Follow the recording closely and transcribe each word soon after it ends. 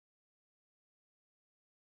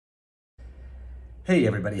Hey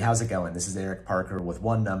everybody, how's it going? This is Eric Parker with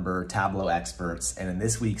One Number Tableau Experts, and in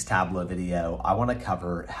this week's Tableau video, I want to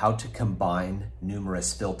cover how to combine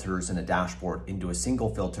numerous filters in a dashboard into a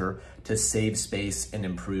single filter to save space and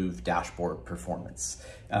improve dashboard performance.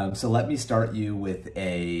 So let me start you with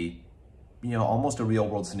almost a real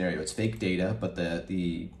world scenario. It's fake data, but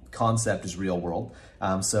the concept is real world.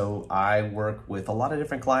 So I work with a lot of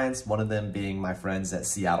different clients, one of them being my friends at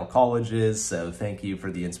Seattle colleges. So thank you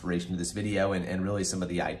for the inspiration of this video and really some of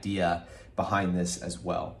the idea behind this as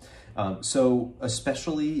well. So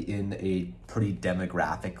especially in a pretty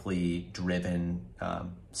demographically driven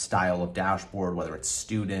style of dashboard, whether it's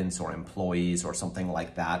students or employees or something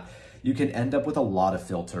like that, you can end up with a lot of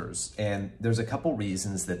filters. And there's a couple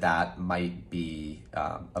reasons that might be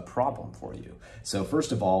a problem for you. So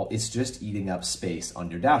first of all, it's just eating up space on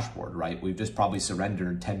your dashboard, right? We've just probably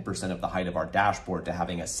surrendered 10% of the height of our dashboard to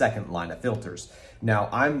having a second line of filters. Now,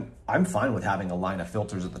 I'm fine with having a line of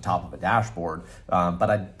filters at the top of a dashboard, but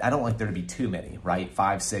I don't like there to be too many, right?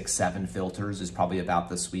 5, 6, 7 filters is probably about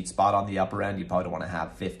the sweet spot on the upper end. You probably don't want to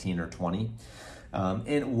have 15 or 20.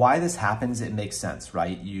 And why this happens, it makes sense,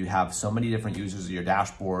 right? You have so many different users of your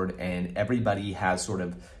dashboard and everybody has sort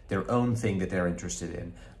of their own thing that they're interested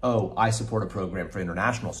in. Oh, I support a program for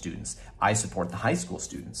international students. I support the high school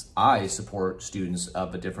students. I support students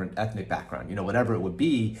of a different ethnic background, whatever it would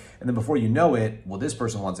be. And then before you know it, well, this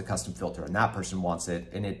person wants a custom filter and that person wants it,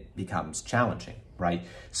 and it becomes challenging, right?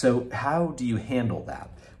 So how do you handle that?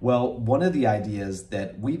 Well, one of the ideas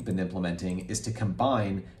that we've been implementing is to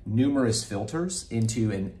combine numerous filters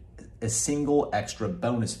into a single extra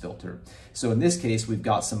bonus filter. So in this case, we've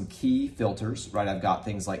got some key filters, right? I've got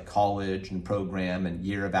things like college and program and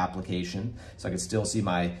year of application. So I can still see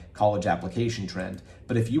my college application trend.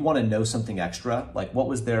 But if you want to know something extra, like what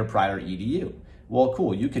was their prior EDU? Well,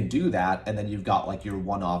 cool, you can do that. And then you've got like your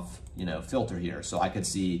one-off, filter here. So I could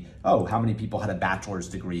see, oh, how many people had a bachelor's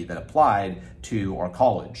degree that applied to our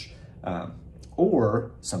college,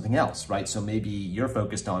 or something else, right? So maybe you're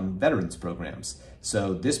focused on veterans programs.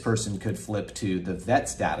 So this person could flip to the vet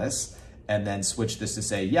status and then switch this to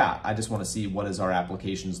say, yeah, I just want to see what does our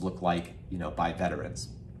applications look like, by veterans.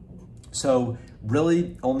 So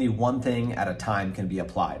really only one thing at a time can be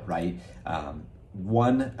applied, right?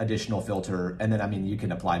 One additional filter, and then, you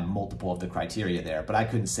can apply multiple of the criteria there, but I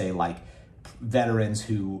couldn't say like veterans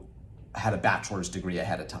who had a bachelor's degree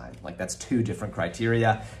ahead of time. Like that's two different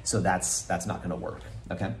criteria, so that's not gonna work,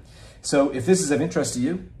 okay? So if this is of interest to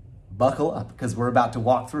you, buckle up, because we're about to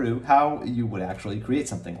walk through how you would actually create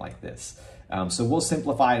something like this. So we'll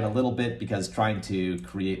simplify it a little bit because trying to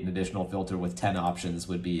create an additional filter with 10 options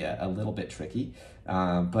would be a little bit tricky.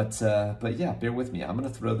 But yeah, bear with me. I'm gonna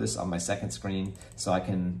throw this on my second screen so I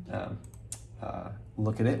can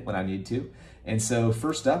look at it when I need to. And so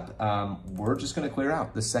first up, we're just gonna clear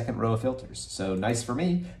out the second row of filters. So nice for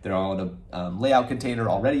me, they're all in a layout container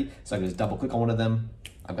already. So I can just double click on one of them.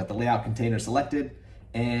 I've got the layout container selected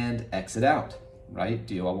and exit out. Right?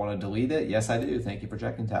 Do I want to delete it? Yes, I do. Thank you for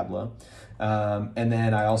checking, Tableau. And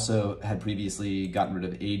then I also had previously gotten rid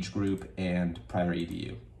of age group and prior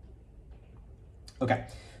EDU. Okay,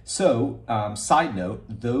 so side note,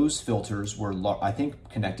 those filters were, I think,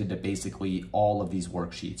 connected to basically all of these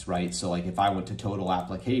worksheets, right? So like if I went to total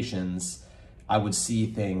applications, I would see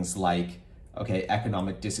things like, okay,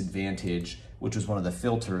 economic disadvantage, which was one of the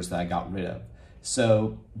filters that I got rid of.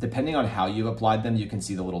 So depending on how you applied them, you can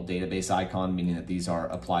see the little database icon, meaning that these are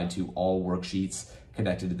applied to all worksheets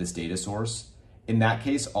connected to this data source. In that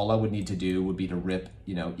case, all I would need to do would be to rip,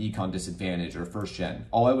 econ disadvantage or first gen.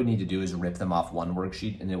 All I would need to do is rip them off one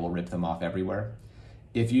worksheet and it will rip them off everywhere.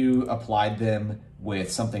 If you applied them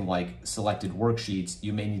with something like selected worksheets,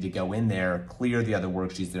 you may need to go in there, clear the other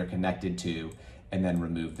worksheets they're connected to, and then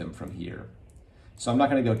remove them from here. So I'm not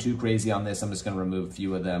gonna go too crazy on this. I'm just gonna remove a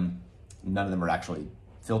few of them. None of them are actually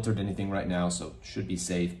filtered anything right now, so should be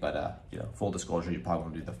safe, but full disclosure, you probably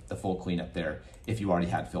want to do the full cleanup there if you already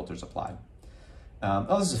had filters applied.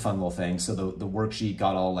 Oh, this is a fun little thing. So the worksheet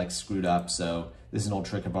got all like screwed up. So this is an old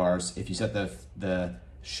trick of ours. If you set the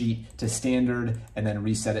sheet to standard and then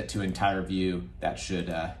reset it to entire view, that should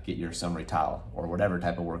get your summary tile or whatever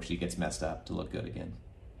type of worksheet gets messed up to look good again.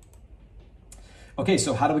 Okay,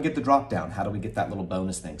 so how do we get the drop down? How do we get that little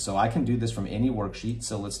bonus thing? So I can do this from any worksheet.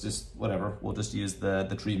 So let's just, we'll just use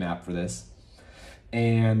the tree map for this.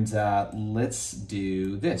 And let's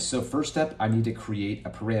do this. So first up, I need to create a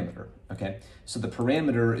parameter, okay? So the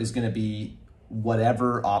parameter is gonna be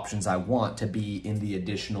whatever options I want to be in the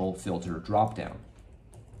additional filter dropdown.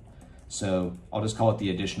 So I'll just call it the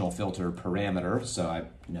additional filter parameter. So I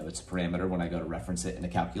know it's a parameter when I go to reference it in a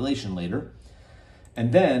calculation later.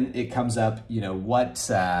 And then it comes up, what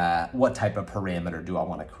type of parameter do I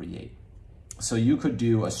want to create? So you could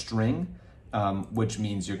do a string, which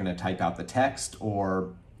means you're going to type out the text,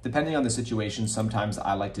 or depending on the situation, sometimes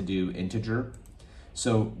I like to do integer.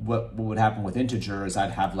 So what would happen with integer is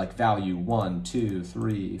I'd have like value 1, 2,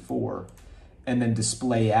 3, 4, and then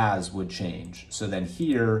display as would change. So then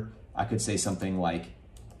here I could say something like,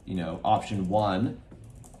 option 1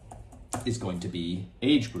 is going to be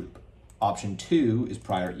age group. Option 2 is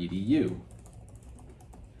prior EDU.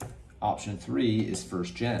 Option 3 is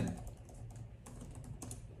first gen.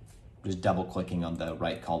 Just double clicking on the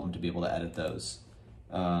right column to be able to edit those.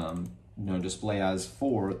 Display as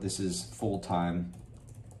 4, this is full-time,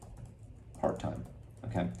 part-time,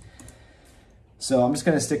 okay? So I'm just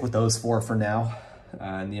gonna stick with those 4 for now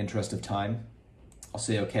in the interest of time. I'll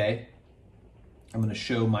say okay. I'm gonna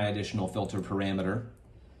show my additional filter parameter.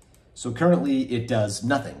 So currently it does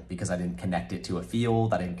nothing because I didn't connect it to a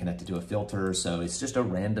field, I didn't connect it to a filter, so it's just a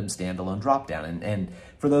random standalone dropdown. And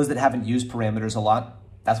for those that haven't used parameters a lot,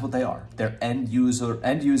 that's what they are. They're end user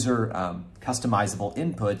customizable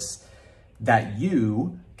inputs that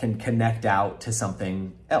you can connect out to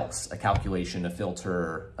something else, a calculation, a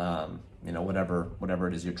filter, whatever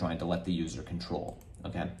it is you're trying to let the user control,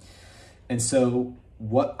 okay? And so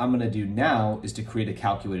what I'm gonna do now is to create a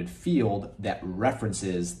calculated field that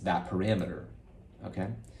references that parameter, okay?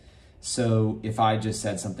 So if I just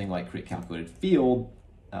said something like create calculated field,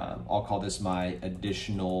 I'll call this my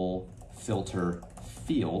additional filter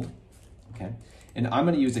field, okay? And I'm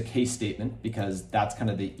gonna use a case statement because that's kind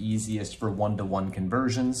of the easiest for one-to-one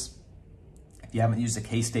conversions. If you haven't used a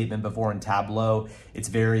case statement before in Tableau, it's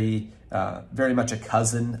very much a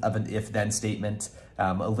cousin of an if-then statement,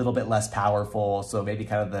 a little bit less powerful. So maybe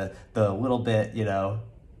kind of the little bit,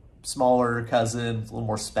 smaller cousin, a little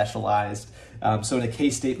more specialized. So in a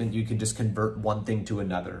case statement, you can just convert one thing to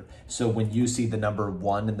another. So when you see the number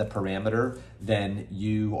 1 in the parameter, then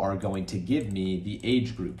you are going to give me the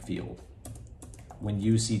age group field. When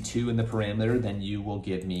you see 2 in the parameter, then you will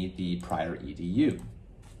give me the prior EDU.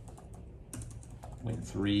 When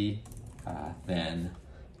 3, then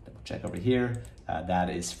double check over here, that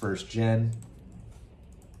is first gen.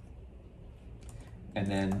 And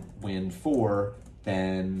then when 4,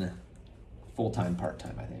 then full-time,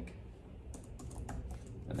 part-time, I think.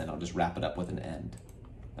 And then I'll just wrap it up with an end,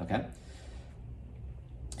 okay?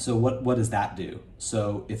 So what does that do?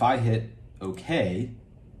 So if I hit okay,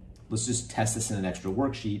 let's just test this in an extra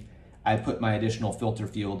worksheet. I put my additional filter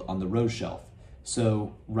field on the row shelf.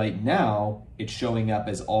 So right now it's showing up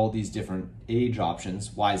as all these different age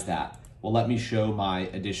options. Why is that? Well, let me show my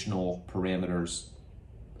additional parameters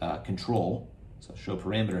control. So show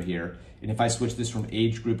parameter here. And if I switch this from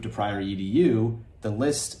age group to prior EDU, the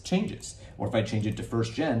list changes. Or if I change it to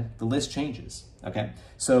first gen, the list changes, okay?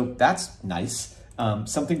 So that's nice.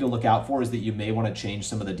 Something to look out for is that you may want to change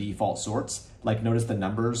some of the default sorts. Like notice the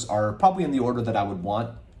numbers are probably in the order that I would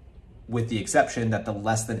want, with the exception that the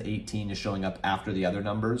less than 18 is showing up after the other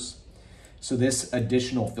numbers. So this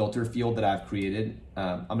additional filter field that I've created,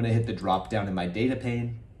 I'm gonna hit the drop down in my data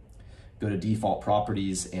pane, go to default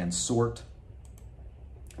properties and sort.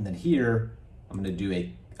 And then here, I'm gonna do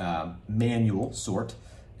a manual sort,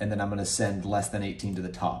 and then I'm gonna send less than 18 to the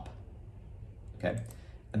top, okay?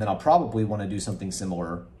 And then I'll probably wanna do something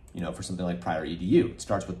similar, for something like prior EDU. It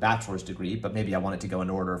starts with bachelor's degree, but maybe I want it to go in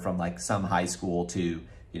order from like some high school to,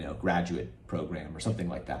 graduate program or something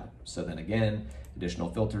like that. So then again, additional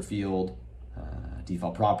filter field,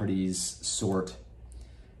 default properties, sort,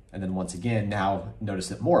 and then once again, now notice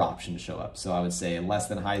that more options show up. So I would say less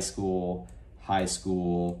than high school,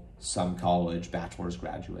 some college, bachelor's,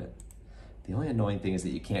 graduate. The only annoying thing is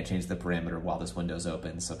that you can't change the parameter while this window's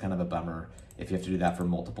open, so kind of a bummer. If you have to do that for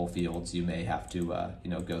multiple fields, you may have to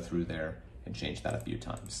go through there and change that a few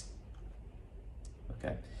times.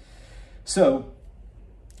 Okay, so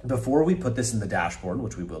before we put this in the dashboard,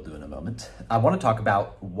 which we will do in a moment, I want to talk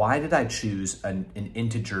about why did I choose an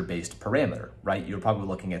integer-based parameter, right? You're probably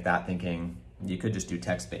looking at that thinking you could just do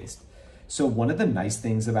text-based. So one of the nice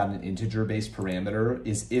things about an integer-based parameter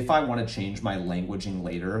is if I want to change my languaging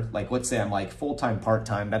later, like let's say I'm like full-time,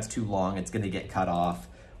 part-time, that's too long, it's going to get cut off.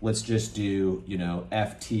 Let's just do,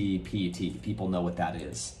 FTPT. People know what that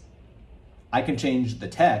is. I can change the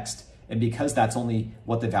text, and because that's only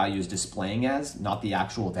what the value is displaying as, not the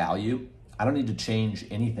actual value, I don't need to change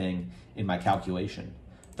anything in my calculation.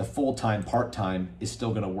 The full-time, part-time is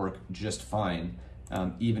still going to work just fine,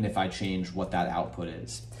 even if I change what that output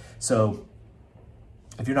is. So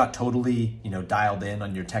if you're not totally, dialed in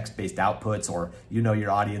on your text-based outputs, or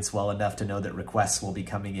your audience well enough to know that requests will be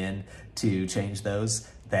coming in to change those,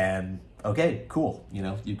 then okay, cool. You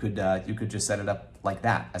know, you could just set it up like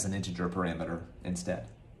that as an integer parameter instead.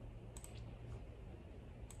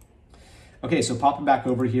 Okay, so popping back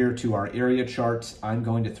over here to our area chart, I'm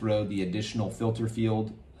going to throw the additional filter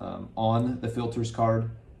field on the filters card,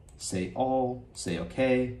 say all, say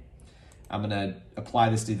okay. I'm gonna apply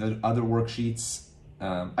this to the other worksheets.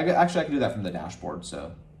 Actually, I can do that from the dashboard,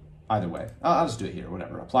 so either way. I'll just do it here,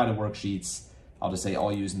 whatever. Apply to worksheets. I'll just say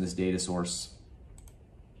all using this data source.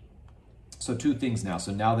 So two things now.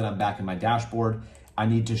 So now that I'm back in my dashboard, I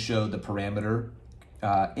need to show the parameter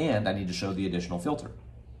and I need to show the additional filter.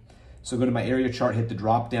 So go to my area chart, hit the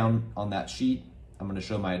drop down on that sheet. I'm gonna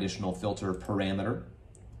show my additional filter parameter.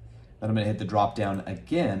 Then I'm gonna hit the drop down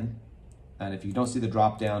again. And if you don't see the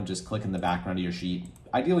drop down, just click in the background of your sheet.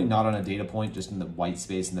 Ideally not on a data point, just in the white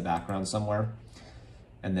space in the background somewhere.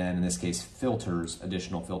 And then in this case, filters,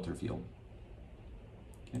 additional filter field.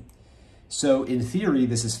 Okay. So in theory,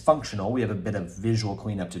 this is functional. We have a bit of visual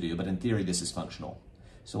cleanup to do, but in theory, this is functional.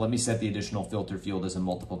 So let me set the additional filter field as a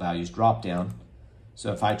multiple values drop down.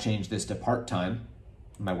 So if I change this to part-time,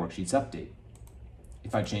 my worksheets update.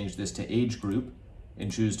 If I change this to age group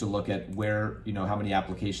and choose to look at where, how many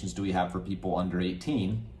applications do we have for people under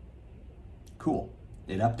 18, cool,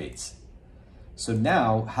 it updates. So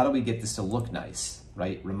now, how do we get this to look nice,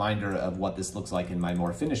 right? Reminder of what this looks like in my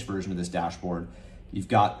more finished version of this dashboard. You've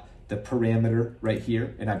got the parameter right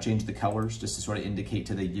here, and I've changed the colors just to sort of indicate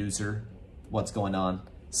to the user what's going on.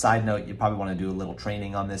 Side note, you probably want to do a little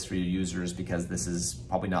training on this for your users because this is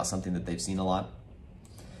probably not something that they've seen a lot.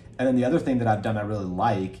 And then the other thing that I've done I really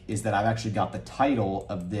like is that I've actually got the title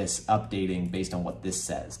of this updating based on what this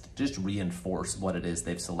says, to just reinforce what it is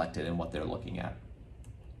they've selected and what they're looking at.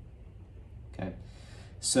 Okay,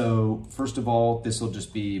 so first of all, this will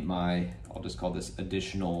just be I'll just call this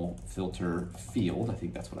additional filter field. I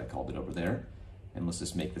think that's what I called it over there. And let's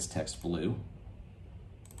just make this text blue,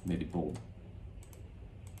 maybe bold.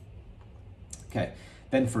 Okay,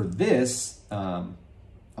 then for this, I'm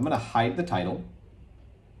gonna hide the title.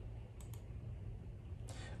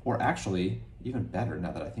 Or actually, even better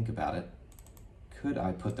now that I think about it, could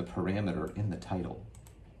I put the parameter in the title?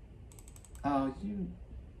 Oh,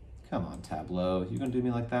 come on, Tableau, you gonna do me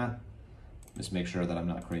like that? Just make sure that I'm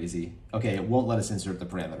not crazy. Okay, it won't let us insert the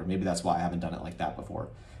parameter. Maybe that's why I haven't done it like that before.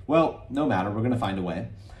 Well, no matter, we're gonna find a way.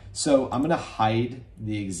 So I'm gonna hide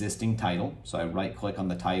the existing title. So I right click on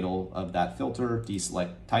the title of that filter,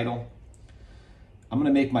 deselect title. I'm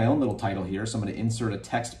gonna make my own little title here. So I'm gonna insert a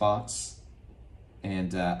text box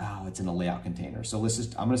and it's in a layout container. So I'm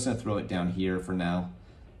just gonna throw it down here for now.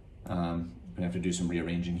 I'm gonna have to do some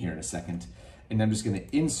rearranging here in a second. And I'm just gonna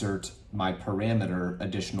insert my parameter,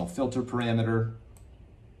 additional filter parameter.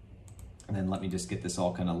 And then let me just get this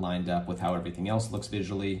all kind of lined up with how everything else looks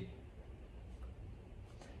visually.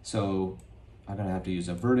 So I'm gonna have to use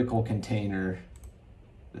a vertical container,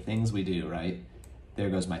 the things we do, right? There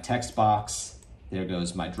goes my text box, there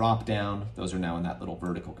goes my drop down. Those are now in that little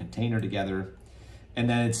vertical container together. And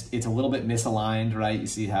then it's a little bit misaligned, right? You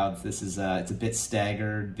see how this is, it's a bit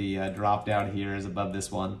staggered. The drop down here is above this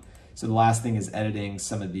one. So the last thing is editing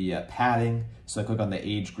some of the padding. So I click on the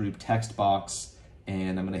age group text box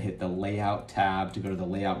and I'm gonna hit the layout tab to go to the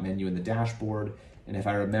layout menu in the dashboard. And if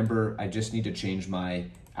I remember, I just need to change my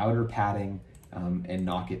outer padding and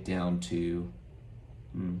knock it down to,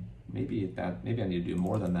 maybe I need to do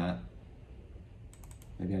more than that.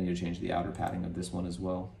 Maybe I need to change the outer padding of this one as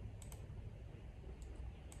well.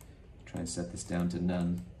 Try and set this down to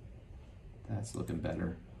none. That's looking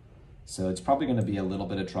better. So it's probably gonna be a little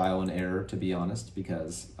bit of trial and error, to be honest,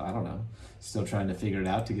 because I don't know, still trying to figure it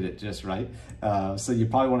out to get it just right. So you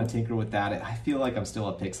probably wanna tinker with that. I feel like I'm still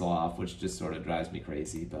a pixel off, which just sort of drives me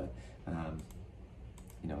crazy, but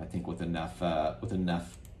I think with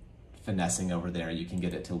enough finessing over there, you can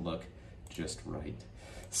get it to look just right.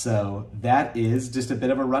 So that is just a bit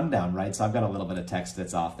of a rundown, right? So I've got a little bit of text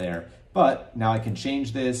that's off there, but now I can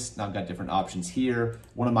change this. Now I've got different options here.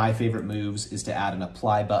 One of my favorite moves is to add an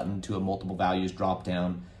apply button to a multiple values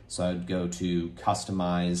dropdown. So I'd go to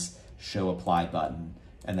customize, show apply button.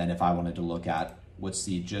 And then if I wanted to look at, let's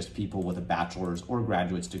see, just people with a bachelor's or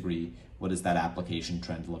graduate's degree, what does that application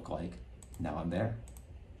trend look like? Now I'm there.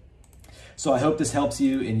 So I hope this helps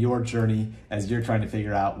you in your journey as you're trying to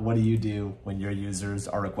figure out what do you do when your users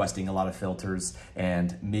are requesting a lot of filters,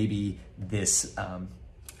 and maybe this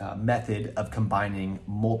method of combining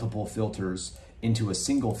multiple filters into a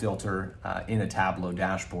single filter in a Tableau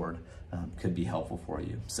dashboard could be helpful for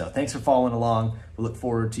you. So thanks for following along. We look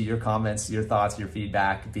forward to your comments, your thoughts, your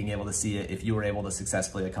feedback, being able to see it if you were able to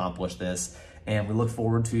successfully accomplish this. And we look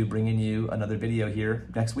forward to bringing you another video here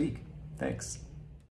next week. Thanks.